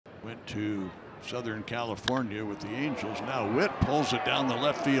Went to Southern California with the Angels. Now Witt pulls it down the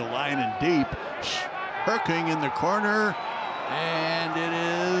left field line and deep. Herking in the corner, and it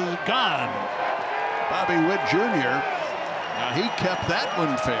is gone. Bobby Witt Jr. Now he kept that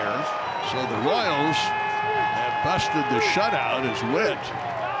one fair. So the Royals have busted the shutout as Witt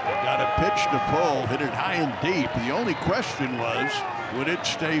got a pitch to pull, hit it high and deep. The only question was, would it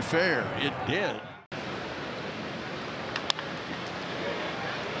stay fair? It did.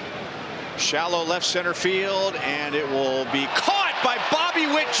 Shallow left center field, and it will be caught by Bobby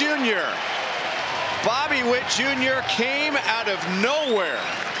Witt Jr. Bobby Witt Jr. came out of nowhere,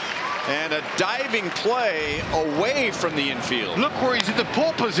 and a diving play away from the infield. Look where he's in the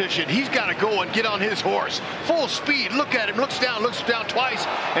pole position. He's got to go and get on his horse. Full speed. Look at him. Looks down twice,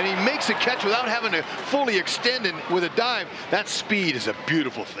 and he makes a catch without having to fully extend and with a dive. That speed is a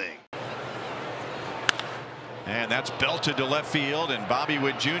beautiful thing. And that's belted to left field, and Bobby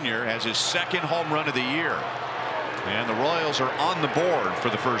Witt Jr. has his second home run of the year. And the Royals are on the board for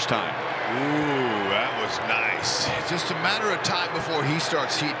the first time. Ooh, that was nice. Just a matter of time before he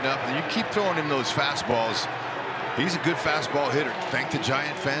starts heating up. And you keep throwing him those fastballs. He's a good fastball hitter. Thank the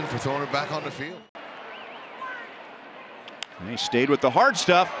Giant fan for throwing it back on the field. And he stayed with the hard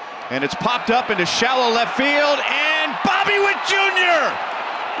stuff, and it's popped up into shallow left field, and Bobby Witt Jr.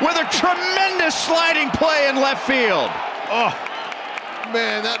 with a tremendous sliding play in left field. Oh,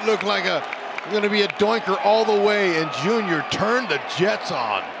 man, that looked like going to be a doinker all the way, and Junior turned the jets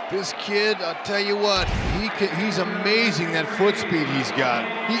on. This kid, I'll tell you what, he's amazing, that foot speed he's got.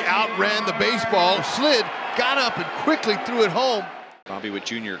 He outran the baseball, slid, got up, and quickly threw it home. Bobby Witt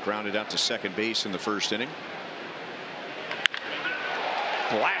Jr. grounded out to second base in the first inning.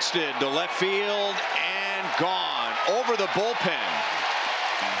 Blasted to left field and gone over the bullpen.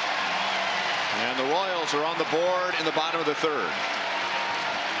 And the Royals are on the board in the bottom of the third.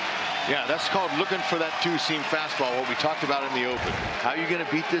 Yeah, that's called looking for that two-seam fastball, what we talked about in the open. How are you going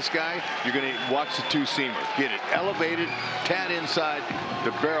to beat this guy? You're going to watch the two-seamer. Get it elevated, tad inside.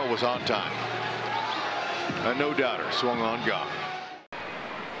 The barrel was on time. A no-doubter, swung on, gone.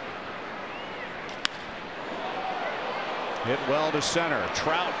 Hit well to center.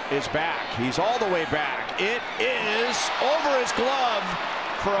 Trout is back. He's all the way back. It is over his glove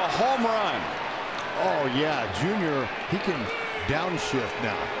for a home run. Oh, yeah, Junior, he can downshift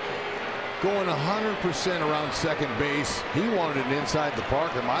now. Going 100% around second base. He wanted it inside the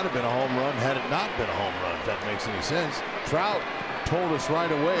park. It might have been a home run had it not been a home run, if that makes any sense. Trout told us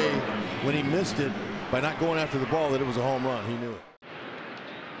right away when he missed it by not going after the ball that it was a home run. He knew it.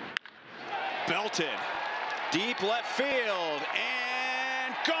 Belted. Deep left field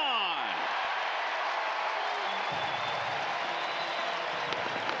and gone.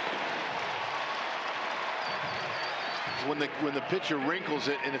 When the pitcher wrinkles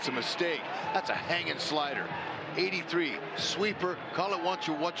it and it's a mistake, that's a hanging slider. 83 sweeper, call it what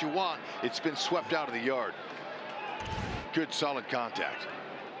you want. It's been swept out of the yard. Good solid contact.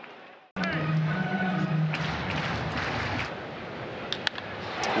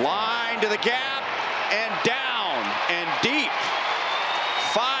 Line to the gap and down and deep.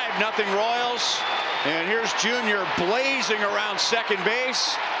 5-0 Royals. And here's Junior blazing around second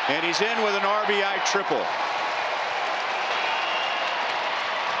base, and he's in with an RBI triple.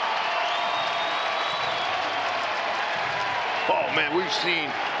 Oh, man, we've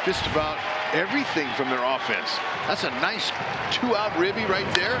seen just about everything from their offense. That's a nice two-out ribby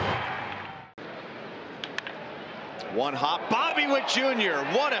right there. One hop. Bobby Witt Jr.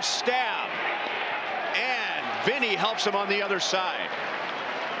 What a stab. And Vinny helps him on the other side.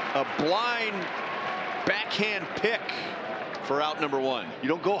 A blind backhand pick for out number one. You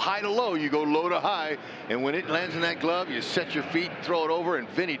don't go high to low, you go low to high. And when it lands in that glove, you set your feet, throw it over, and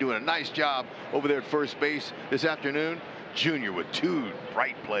Vinny doing a nice job over there at first base this afternoon. Junior with two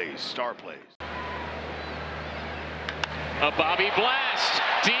bright plays, star plays. A Bobby blast,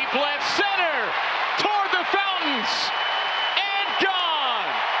 deep left center, toward the fountains, and gone.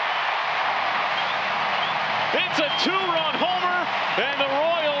 It's a two-run homer, and the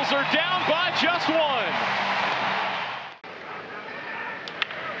Royals are down by just one.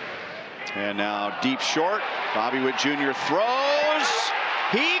 And now deep short. Bobby Witt Jr. throws.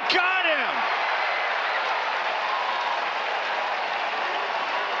 He got him.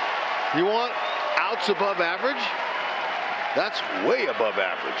 You want outs above average? That's way above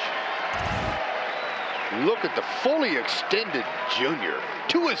average. Look at the fully extended Junior.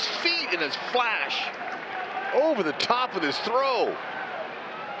 To his feet in his flash. Over the top of his throw.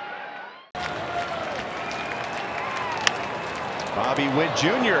 Bobby Witt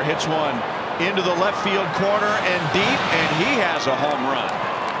Jr. hits one into the left field corner and deep, and he has a home run.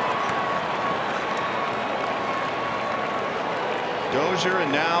 closer,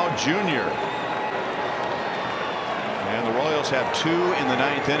 and now Junior. And the Royals have 2 in the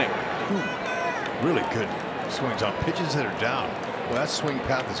 9th inning. Really good swings on pitches that are down. Well, that swing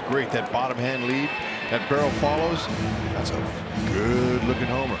path is great. That bottom hand lead that Barrow follows. That's a good looking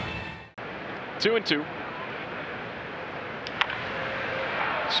homer. 2-2.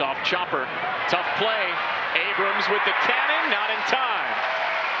 Soft chopper. Tough play. Abrams with the cannon. Not in time.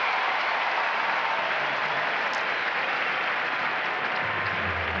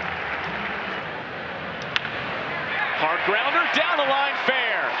 Hard grounder down the line,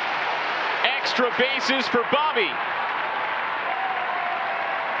 fair. Extra bases for Bobby.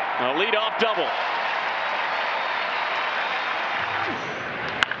 A leadoff double.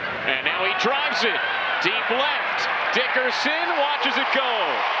 And now he drives it deep left. Dickerson watches it go.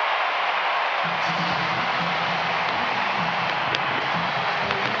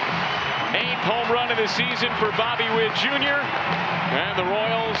 Eighth home run of the season for Bobby Witt Jr. And the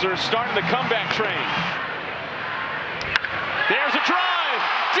Royals are starting the comeback train. There's a drive,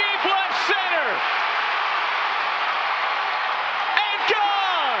 deep left center, and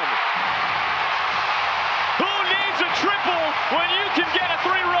gone! Who needs a triple when you can get a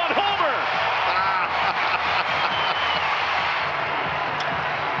 3-run homer?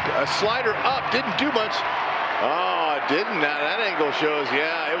 A slider up, didn't do much. Oh, it didn't. Now that angle shows,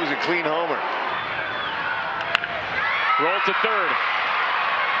 yeah, it was a clean homer. Roll to third.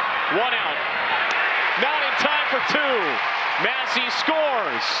 1 out. Not in time for 2. Massey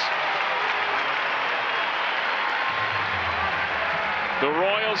scores. The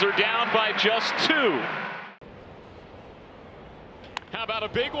Royals are down by just 2. How about a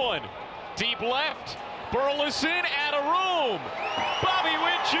big one? Deep left. Burleson out of room. Bobby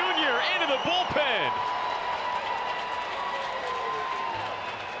Witt Jr. into the bullpen.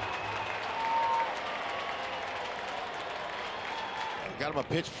 Got him a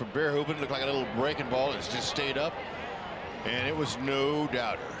pitch from Bearhoven. Looked like a little breaking ball. It's just stayed up. And it was no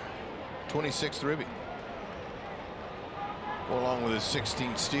doubter. 26th ribby. Go along with his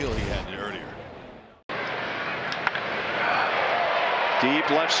 16th steal he had earlier. Deep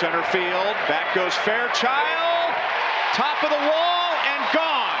left center field. Back goes Fairchild. Top of the wall and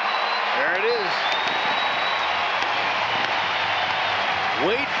gone. There it is.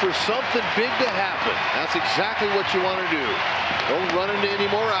 Wait for something big to happen. That's exactly what you want to do. Don't run into any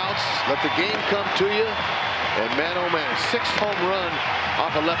more outs. Let the game come to you. And man, oh man, 6th home run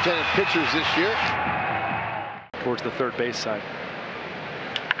off of left-handed pitchers this year. Towards the third base side.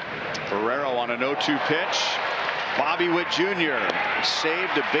 Barrero on a 0-2 pitch. Bobby Witt Jr.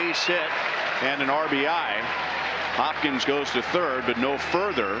 saved a base hit and an RBI. Hopkins goes to third, but no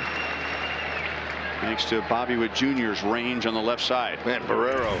further. Thanks to Bobby Witt Jr.'s range on the left side. Man,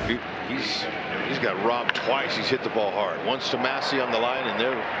 Barrero, he's got robbed twice. He's hit the ball hard. Once to Massey on the line, and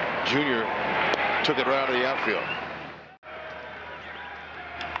there Jr. took it right out of the outfield.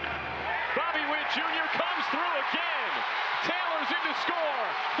 Bobby Witt Jr. comes through again. Taylor's in to score.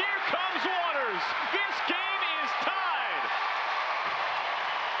 Here comes Waters. This game is tied.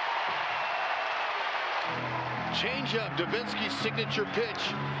 Change up, Davinsky's signature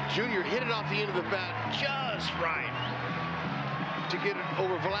pitch. Jr. hit it off the end of the bat just right to get it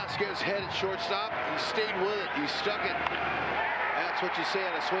over Velasquez's head at shortstop. He stayed with it. He stuck it. That's what you say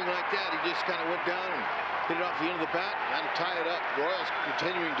on a swing like that. He just kind of went down and hit it off the end of the bat and tie it up. Royals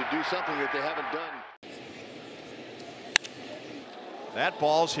continuing to do something that they haven't done. That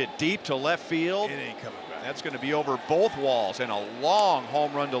ball's hit deep to left field. It ain't coming back. That's going to be over both walls, and a long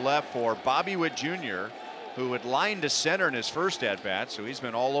home run to left for Bobby Witt Jr., who had lined to center in his first at bat, so he's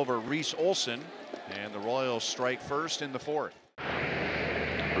been all over Reese Olson, and the Royals strike first in the 4th.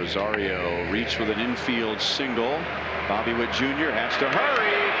 Rosario reached with an infield single. Bobby Witt Jr. has to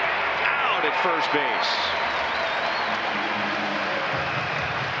hurry. Out at first base.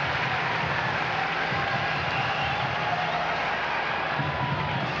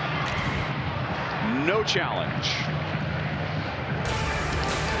 No challenge.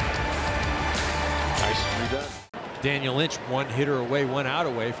 Nicely done. Daniel Lynch, 1 hitter away, 1 out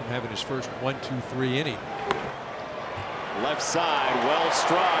away from having his first 1-2-3 inning. Left side, well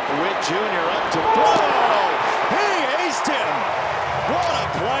struck. Witt Jr. up to throw. He aced him. What a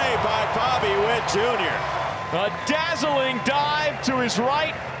play by Bobby Witt Jr. A dazzling dive to his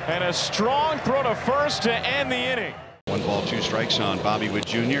right and a strong throw to first to end the inning. 1 ball, 2 strikes on Bobby Witt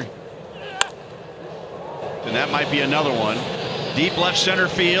Jr. And that might be another one. Deep left center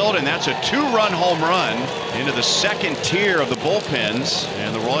field, and that's a 2-run home run into the 2nd tier of the bullpens.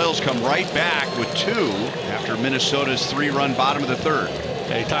 And the Royals come right back with 2 after Minnesota's 3-run bottom of the 3rd.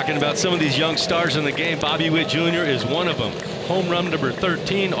 Hey, talking about some of these young stars in the game, Bobby Witt Jr. is one of them. Home run number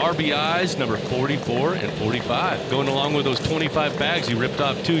 13, RBIs number 44 and 45. Going along with those 25 bags he ripped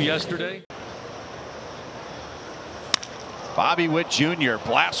off 2 yesterday. Bobby Witt Jr.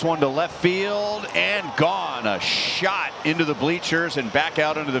 blasts one to left field and gone. A shot into the bleachers and back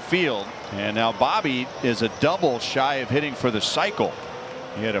out into the field. And now Bobby is a double shy of hitting for the cycle.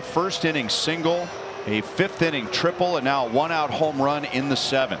 He had a first inning single, a 5th inning triple, and now a 1-out home run in the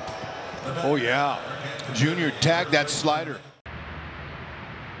 7th. Oh yeah, Junior tagged that slider.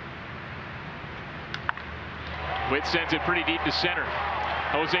 Witt sends it pretty deep to center.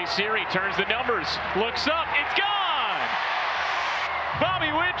 Jose Siri turns the numbers, looks up, it's gone!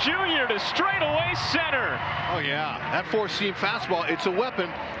 Bobby Witt Jr. to straightaway center. Oh yeah, that 4-seam fastball, it's a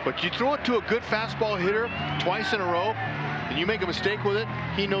weapon, but you throw it to a good fastball hitter twice in a row, and you make a mistake with it,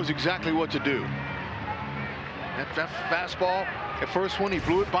 he knows exactly what to do. That fastball, the first one, he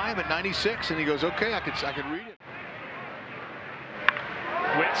blew it by him at 96, and he goes, okay, I could read it.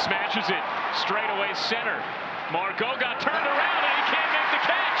 Witt smashes it straight away center. Margot got turned around and he can't make the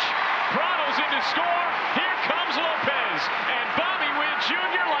catch. Prato's in to score. Here comes Lopez, and Bobby Witt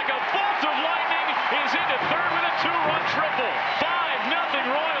Jr. like a bolt of lightning is into third with a 2-run triple. 5-0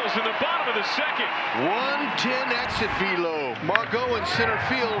 Royals in the bottom of the second. 110 exit velo. Margot in center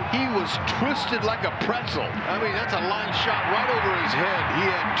field, he was twisted like a pretzel. I mean, that's a line shot right over his head. He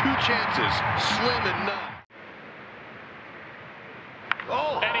had 2 chances, slim and none.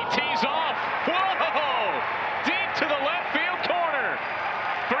 Oh! And he tees off. Whoa! Deep to the left field corner.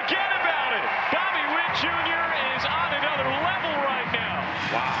 Forget about it. Bobby Witt Jr. is on another level right now.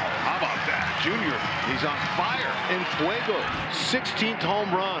 Wow, how about that? Junior, he's on fire. In fuego, 16th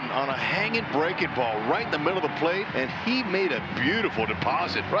home run on a hanging breaking ball right in the middle of the plate, and he made a beautiful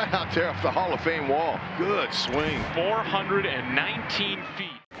deposit right out there off the Hall of Fame wall. Good swing. 419 feet.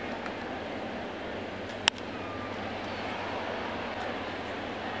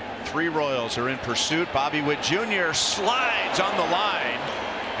 Three Royals are in pursuit. Bobby Witt Jr. slides on the line.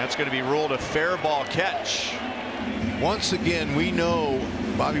 That's going to be ruled a fair ball catch. Once again, we know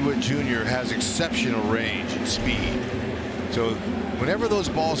Bobby Witt Jr. has exceptional range and speed. So whenever those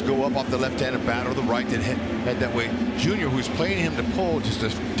balls go up off the left-handed bat or the right that head that way, Jr., who's playing him to pull, just a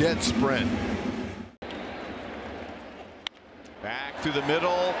dead sprint. Back through the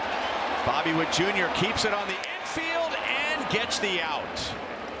middle. Bobby Witt Jr. keeps it on the infield and gets the out.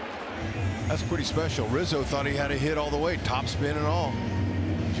 That's pretty special. Rizzo thought he had a hit all the way, top spin and all.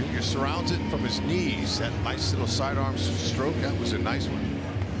 Junior surrounds it from his knees. That nice little sidearm stroke, that was a nice one.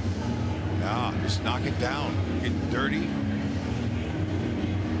 Yeah, just knock it down, get dirty.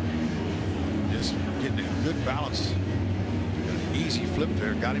 Just getting a good balance. Got an easy flip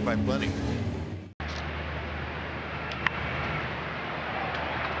there, got him by plenty.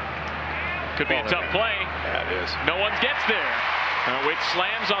 Could be a tough play. Yeah, it is. No one gets there. Witt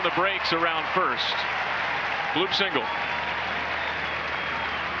slams on the brakes around first. Bloop single.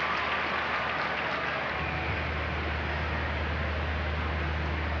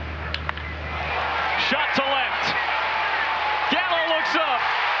 Shot to left. Gallo looks up.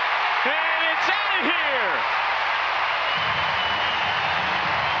 And it's out of here.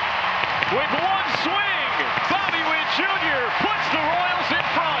 With one swing, Bobby Witt Jr. puts the Royals in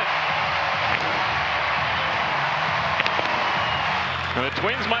front. Now the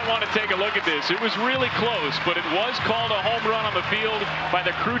Twins might want to take a look at this. It was really close, but it was called a home run on the field by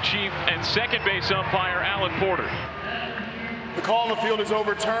the crew chief and second base umpire Alan Porter. The call on the field is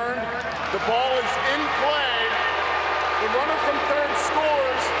overturned. The ball is in play. The runner from third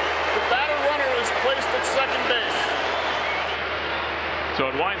scores. The batter runner is placed at second base.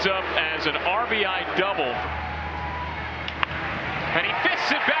 So it winds up as an RBI double. And he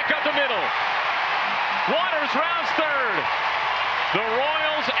fists it back up the middle. Waters rounds third. The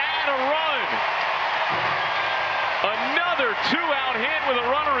Royals add a run. Another 2-out hit with a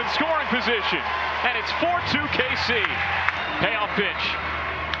runner in scoring position. And it's 4-2 KC. Payoff pitch.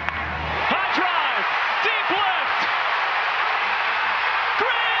 High drive. Deep left.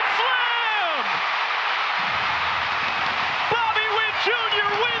 Grand slam! Bobby Witt Jr.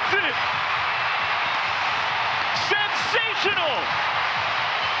 wins it. Sensational.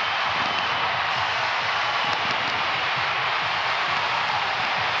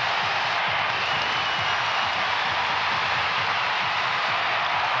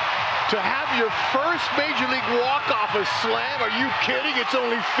 To have your first Major League walk-off a slam, are you kidding? It's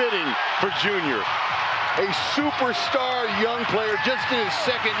only fitting for Junior. A superstar young player just in his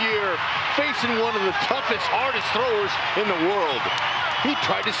second year, facing one of the toughest, hardest throwers in the world. He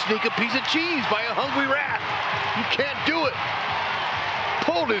tried to sneak a piece of cheese by a hungry rat. You can't do it.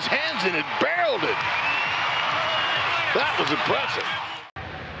 pulled his hands in and barreled it. That was impressive.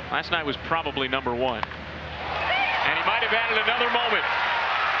 Last night was probably number one. And he might have added another moment.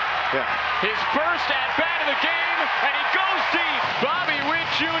 Yeah. His first at-bat of the game, and he goes deep. Bobby Witt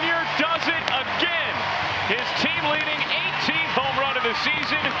Jr. does it again. His team-leading 18th home run of the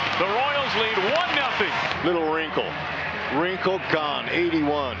season. The Royals lead 1-0. Little wrinkle. Wrinkle gone,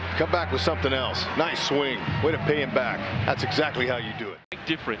 81. Come back with something else. Nice swing. Way to pay him back. That's exactly how you do it.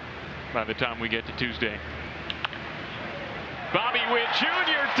 Different by the time we get to Tuesday. Bobby Witt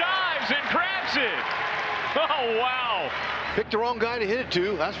Jr. dives and grabs it. Oh, wow. Picked the wrong guy to hit it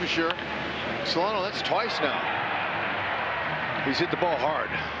to, that's for sure. Solano, that's twice now. He's hit the ball hard.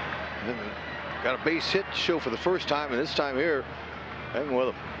 Got a base hit to show for the first time, and this time here, hanging with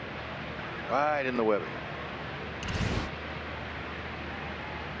him. Right in the webbing.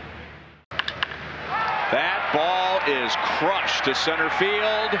 That ball is crushed to center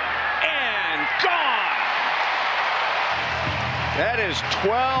field and gone. That is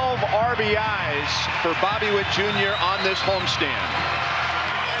 12 RBIs for Bobby Witt Jr. on this homestand.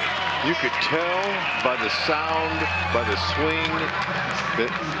 You could tell by the sound, by the swing,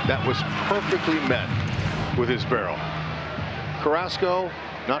 that was perfectly met with his barrel. Carrasco,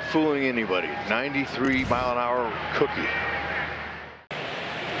 not fooling anybody. 93-mile-an-hour cookie.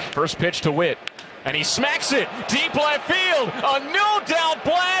 First pitch to Witt, and he smacks it deep left field. A no-doubt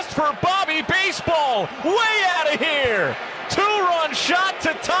blast for Bobby Baseball. Way out of here. Two-run shot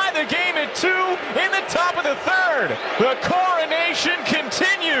to tie the game at 2 in the top of the third. The coronation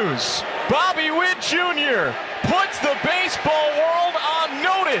continues. Bobby Witt Jr. puts the baseball world on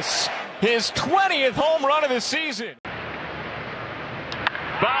notice. His 20th home run of the season.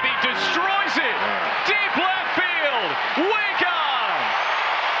 Bobby destroys it. Deep left field. Way gone.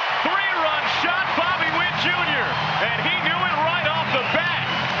 3-run shot, Bobby Witt Jr. And he knew it right off the bat.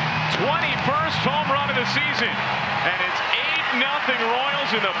 21st home run of the season. And it's 8-0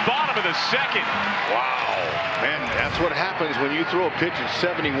 Royals in the bottom of the second. Wow. Man, that's what happens when you throw a pitch at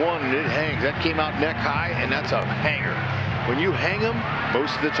 71 and it hangs. That came out neck high, and that's a hanger. When you hang them,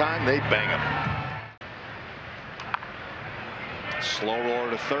 most of the time they bang them. Slow roller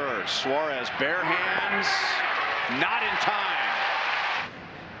to third. Suarez bare hands. Not in time.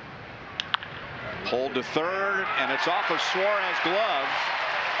 Pulled to third, and it's off of Suarez's glove.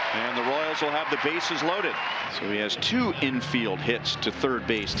 And the Royals will have the bases loaded. So he has 2 infield hits to third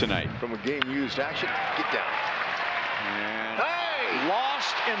base tonight. From a game-used action, get down. And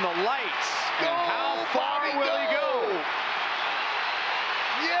lost in the lights. And how far will he go?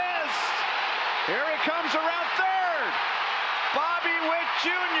 Yes! Here he comes around third. Bobby Witt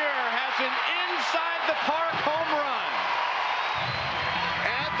Jr. has an inside-the-park home run.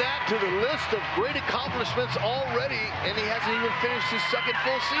 Add that to the list of great accomplishments already, and he hasn't even finished his second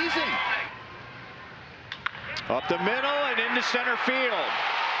full season. Up the middle and into center field.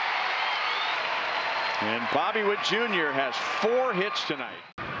 And Bobby Witt Jr. has 4 hits tonight.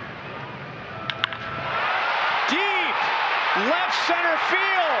 Deep left center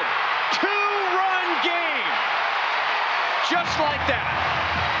field. 2-run game. Just like that.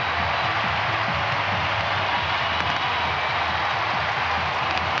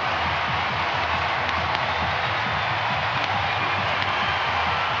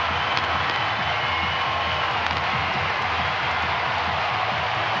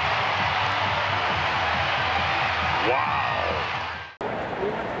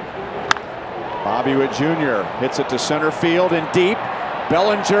 Bobby Witt Jr. hits it to center field and deep.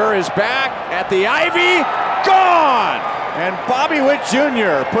 Bellinger is back at the ivy. Gone! And Bobby Witt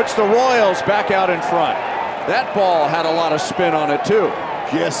Jr. puts the Royals back out in front. That ball had a lot of spin on it, too.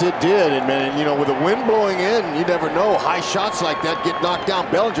 Yes, it did. And, man, you know, with the wind blowing in, you never know. High shots like that get knocked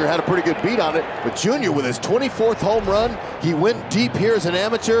down. Bellinger had a pretty good beat on it. But Jr., with his 24th home run, he went deep here as an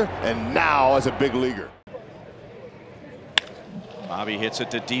amateur and now as a big leaguer. Bobby hits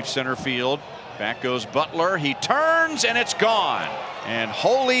it to deep center field. Back goes Butler. He turns and it's gone. And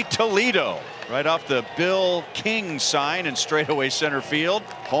Holy Toledo right off the Bill King sign in straightaway center field.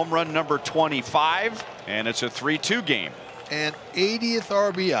 Home run number 25. And it's a 3-2 game. And 80th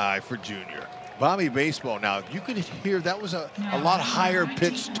RBI for Junior. Bobby Baseball. Now, you could hear that was a lot higher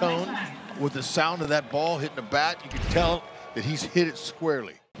pitched tone with the sound of that ball hitting the bat. You could tell that he's hit it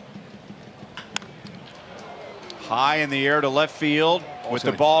squarely. High in the air to left field with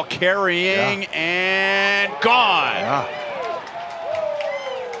the ball carrying and gone.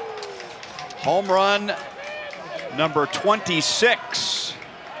 Home run number 26.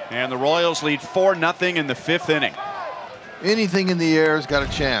 And the Royals lead 4-0 in the 5th inning. Anything in the air has got a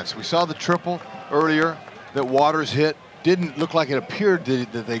chance. We saw the triple earlier that Waters hit. didn't look like it appeared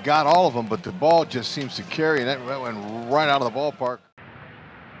that they got all of them, but the ball just seems to carry, and that went right out of the ballpark.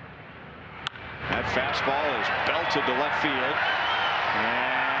 That fastball is belted to left field.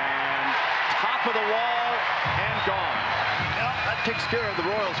 And top of the wall and gone. Well, that takes care of the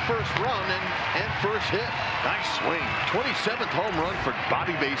Royals' first run and first hit. Nice swing. 27th home run for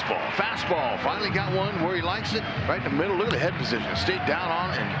Bobby Baseball. Fastball. Finally got one where he likes it. Right in the middle. Look at the head position. Stayed down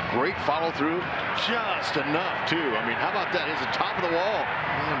on and great follow through. Just enough, too. I mean, how about that? It's the top of the wall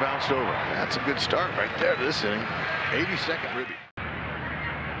and bounced over. That's a good start right there to this inning. 82nd Ribby.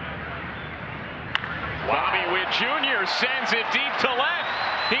 Bobby Witt Jr. sends it deep to left.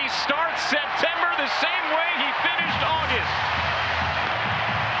 He starts September the same way he finished August.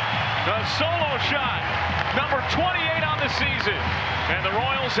 A solo shot, number 28 on the season. And the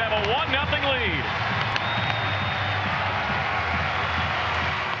Royals have a 1-0 lead.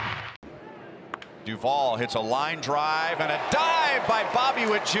 Duvall hits a line drive and a dive by Bobby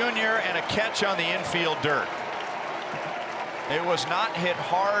Witt Jr. and a catch on the infield dirt. It was not hit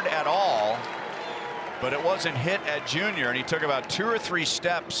hard at all, but it wasn't hit at Jr. and he took about 2 or 3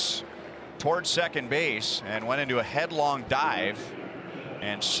 steps towards second base and went into a headlong dive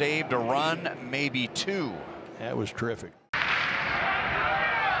and saved a run, maybe 2. That was terrific.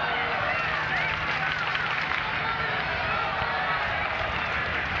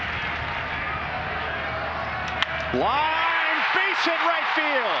 Line, base hit right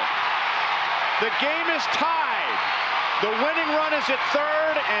field. The game is tied. The winning run is at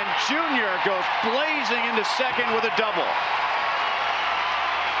third, and Jr. goes blazing into second with a double.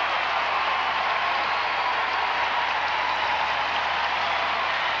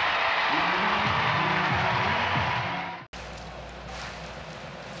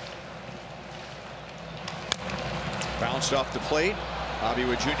 Bounced off the plate. Bobby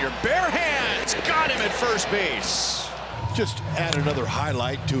Witt Jr. bare hands, got him at first base. Just add another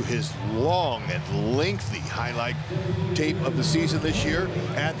highlight to his long and lengthy highlight tape of the season this year.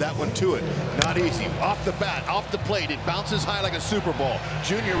 Add that one to it. Not easy. Off the bat, off the plate. It bounces high like a Super Bowl.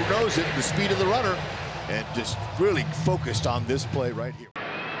 Junior knows it, the speed of the runner, and just really focused on this play right here.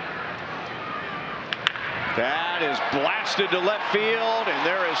 That is blasted to left field, and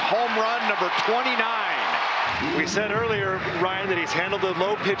there is home run number 29. We said earlier, Ryan, that he's handled the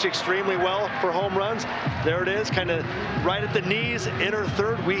low pitch extremely well for home runs. There it is, kind of right at the knees, inner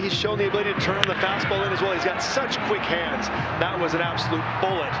third. He's shown the ability to turn the fastball in as well. He's got such quick hands. That was an absolute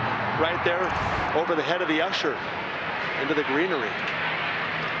bullet right there over the head of the usher into the greenery.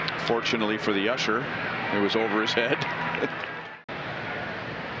 Fortunately for the usher, it was over his head.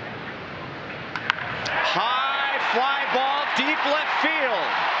 High fly ball, deep left field.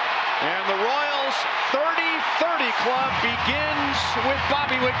 And the Royals 30-30 club begins with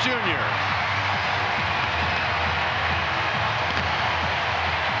Bobby Witt Jr.